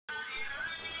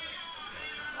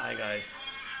Hi guys,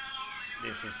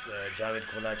 this is Javed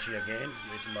KOLACHI again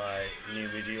with my new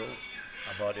video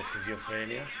about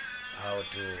schizophrenia, how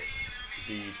to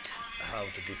beat, how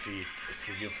to defeat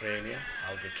schizophrenia,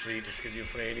 how to treat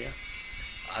schizophrenia.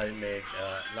 I made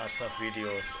lots of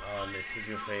videos on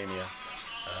schizophrenia,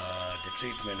 the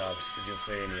treatment of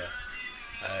schizophrenia,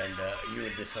 and you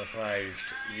will be surprised,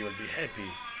 you will be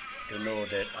happy to know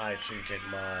that I treated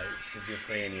my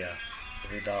schizophrenia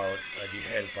without the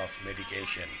help of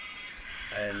medication.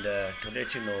 And to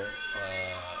let you know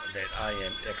that I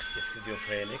am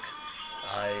ex-schizophrenic,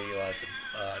 I was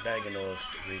diagnosed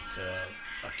with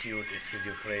acute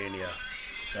schizophrenia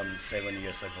some 7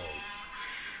 years ago.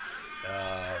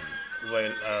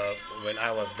 When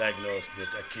I was diagnosed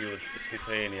with acute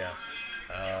schizophrenia,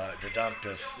 the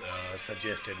doctors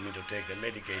suggested me to take the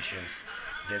medications.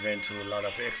 They went through a lot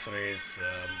of x-rays,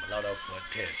 a lot of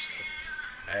tests,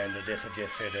 and they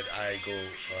suggested that I go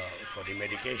for the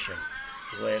medication.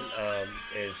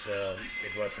 As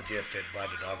it was suggested by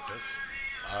the doctors,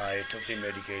 I took the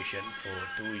medication for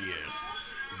 2 years,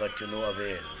 but to no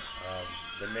avail.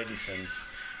 The medicines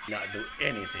not do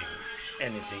anything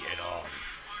at all.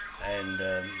 And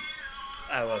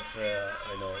I was,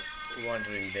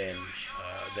 wondering then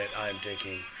that I'm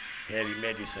taking heavy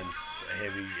medicines,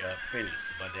 heavy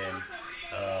pills, but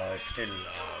then still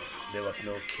there was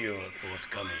no cure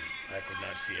forthcoming. I could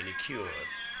not see any cure.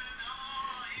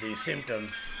 The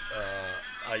symptoms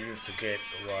I used to get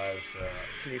was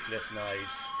sleepless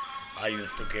nights. I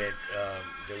used to get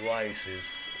the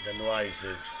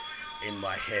noises in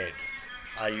my head.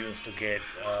 I used to get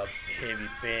heavy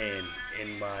pain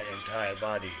in my entire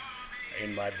body,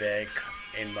 in my back,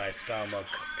 in my stomach,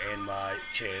 in my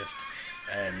chest,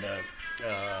 and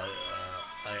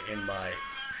in my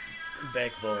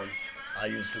backbone. I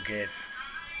used to get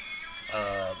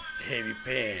heavy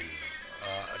pain,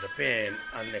 the pain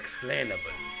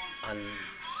unexplainable. And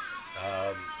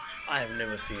I have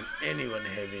never seen anyone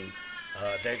having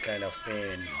that kind of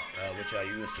pain which I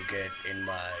used to get in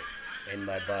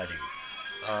my body.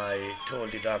 I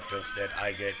told the doctors that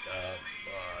I get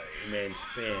immense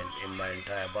pain in my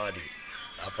entire body,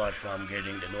 apart from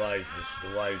getting the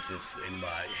noises in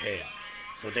my head.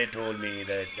 So they told me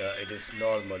that it is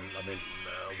normal,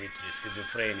 with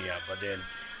schizophrenia, but then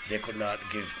they could not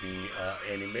give me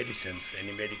any medicines,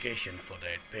 any medication for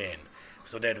that pain.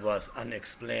 So that was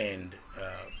unexplained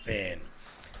pain.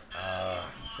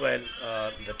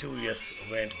 The 2 years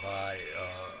went by.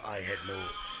 I had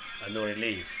no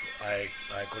relief. I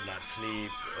could not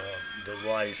sleep. The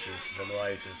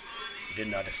noises did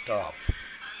not stop.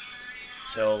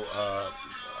 So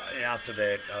after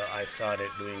that, I started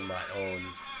doing my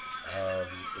own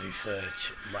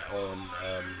research, my own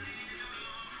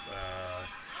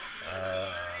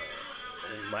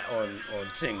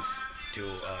things to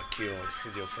cure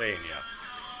schizophrenia.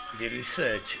 The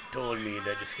research told me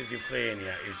that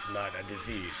schizophrenia is not a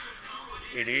disease.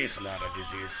 It is not a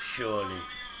disease, surely.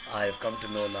 I have come to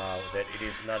know now that it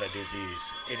is not a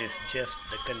disease. It is just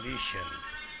the condition.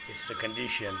 It's the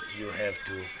condition you have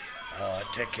to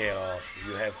take care of.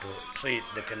 You have to treat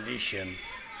the condition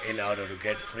in order to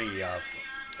get free of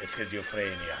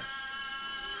schizophrenia.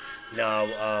 Now,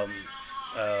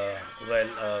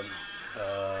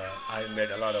 I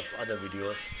made a lot of other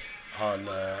videos on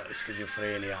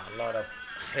schizophrenia, a lot of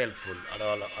helpful,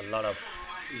 a lot of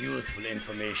useful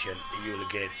information you will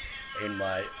get in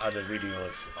my other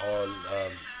videos, all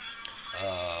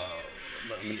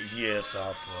years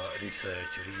of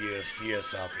research,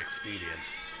 years of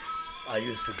experience. I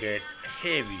used to get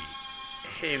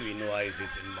heavy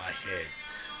noises in my head,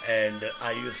 and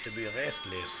I used to be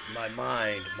restless. My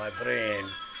mind, my brain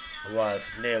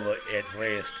was never at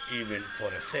rest even for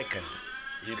a second.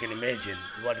 You can imagine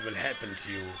what will happen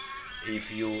to you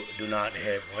if you do not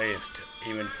have rest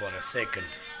even for a second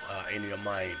in your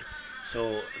mind.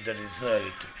 So the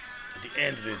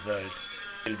end result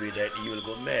will be that you will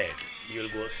go mad, you will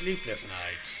go sleepless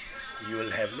nights, you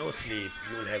will have no sleep,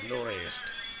 you will have no rest.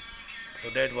 So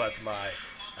that was my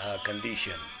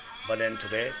condition. But then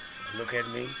today, look at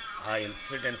me, I am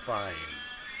fit and fine.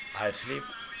 I sleep,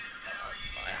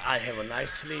 I have a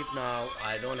nice sleep now,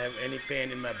 I don't have any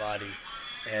pain in my body,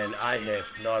 and I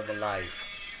have normal life.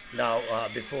 Now,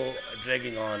 before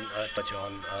dragging on touch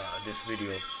on this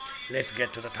video, let's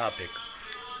get to the topic.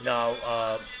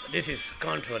 Now, this is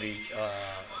contrary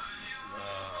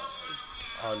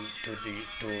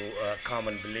to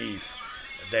common belief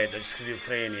that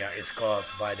schizophrenia is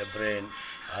caused by the brain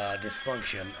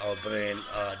dysfunction or brain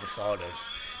disorders.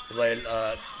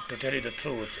 To tell you the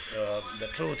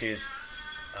truth is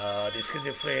The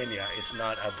schizophrenia is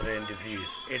not a brain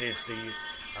disease. It is the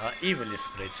evil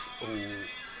spirits who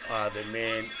are the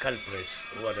main culprits,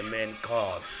 who are the main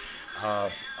cause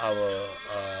of our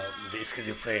the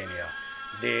schizophrenia.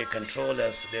 They control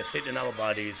us. They sit in our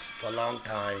bodies for a long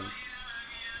time,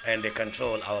 and they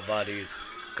control our bodies,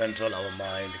 control our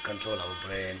mind, control our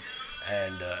brain,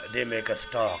 and they make us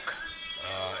talk.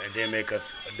 They make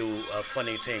us do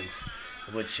funny things,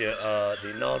 which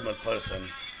the normal person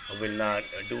will not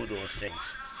do those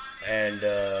things. And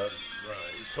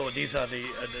so these are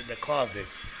the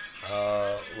causes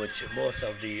which most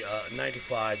of the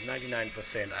 95,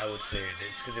 99%, I would say, the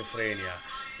schizophrenia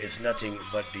is nothing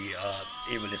but the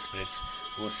evil spirits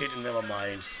who sit in our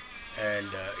minds and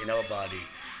in our body.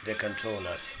 They control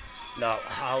us. Now,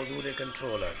 how do they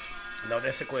control us? Now,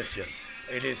 that's a question.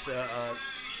 It is a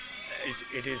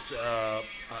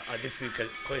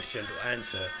difficult question to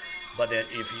answer. But then,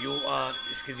 if you are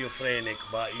schizophrenic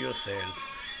by yourself,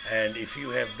 and if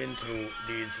you have been through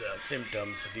these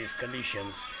symptoms, these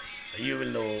conditions, you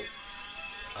will know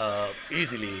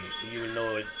easily, you will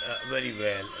know it very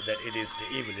well that it is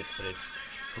the evil spirits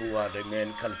who are the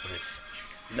main culprits.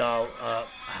 Now,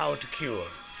 how to cure?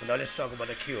 Now, let's talk about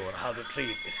a cure, how to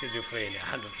treat schizophrenia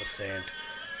 100%.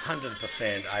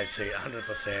 100%, I say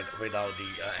 100% without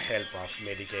the help of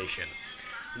medication.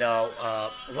 Now,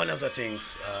 one of the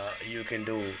things you can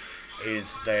do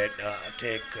is that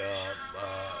take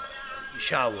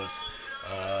showers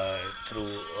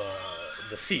through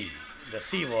the sea. The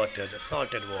sea water, the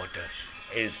salted water,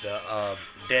 is a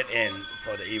dead end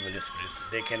for the evil spirits.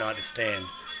 They cannot stand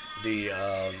the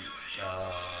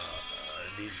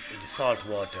the salt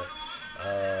water,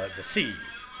 the sea.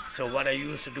 So what I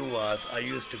used to do was I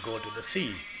used to go to the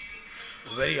sea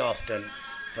very often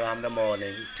from the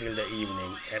morning till the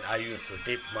evening, and I used to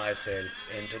dip myself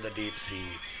into the deep sea,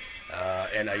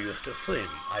 and I used to swim.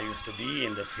 I used to be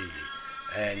in the sea,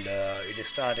 and it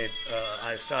started.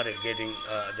 I started getting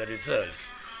the results,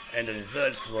 and the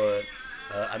results were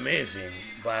amazing.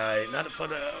 By not for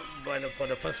the for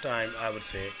the first time, I would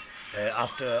say.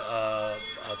 After a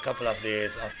couple of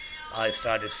days, I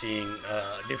started seeing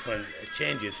different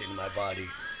changes in my body.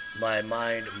 My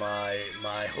mind,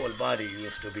 my whole body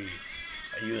used to be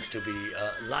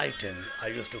lightened. I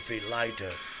used to feel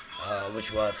lighter,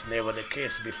 which was never the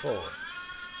case before.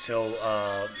 So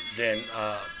then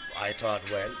I thought,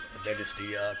 well, that is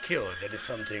the cure. That is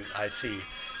something I see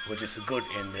which is good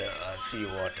in the sea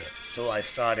water. So I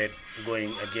started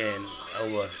going again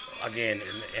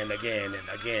and again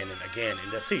in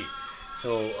the sea.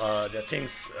 So the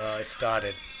things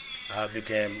started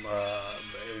became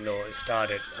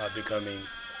started becoming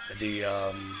the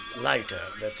lighter.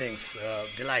 The things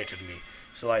delighted me.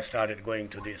 So I started going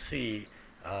to the sea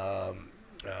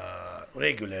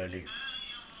regularly.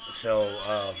 So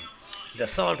the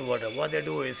salt water, what they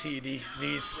do is, see,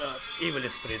 these evil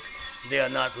spirits, they are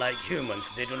not like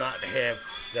humans. They do not have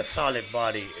the solid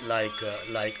body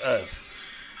like us.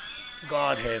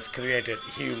 God has created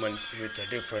humans with a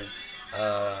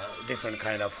different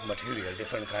kind of material,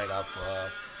 different kind of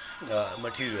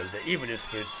material. The evil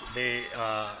spirits, they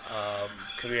are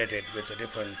created with a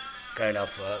different kind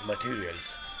of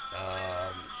materials.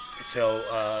 So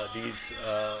these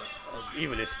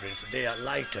evil spirits, they are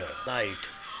light,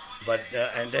 but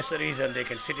and that's the reason they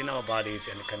can sit in our bodies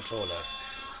and control us.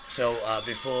 So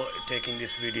before taking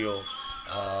this video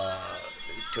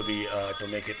to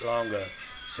make it longer,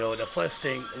 so the first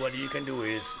thing what you can do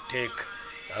is take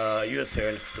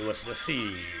yourself towards the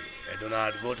sea. Do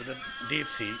not go to the deep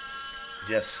sea,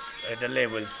 just at the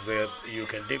levels where you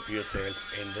can dip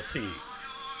yourself in the sea.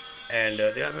 And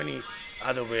there are many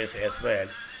other ways as well,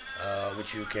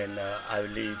 which you can, I will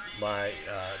leave my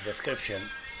description,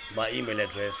 my email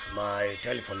address, my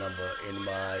telephone number in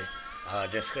my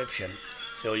description.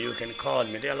 So you can call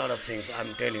me. There are a lot of things,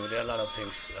 I'm telling you, there are a lot of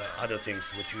things, other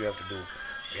things which you have to do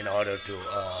in order to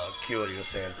cure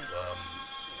yourself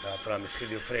from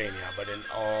schizophrenia, but in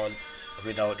all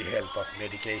without the help of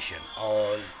medication.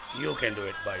 All you can do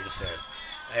it by yourself,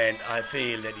 and I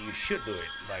feel that you should do it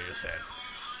by yourself.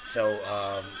 So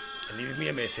leave me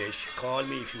a message, call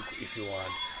me if you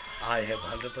want. I have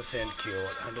 100% cure,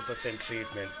 100%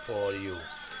 treatment for you.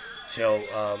 So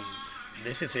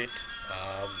this is it.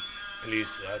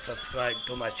 Please subscribe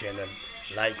to my channel,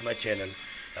 like my channel.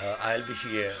 I'll be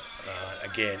here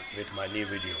again with my new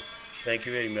video. Thank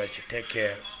you very much. Take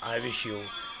care. I wish you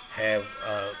have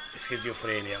a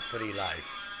schizophrenia free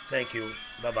life. Thank you.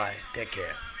 Bye bye. Take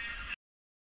care.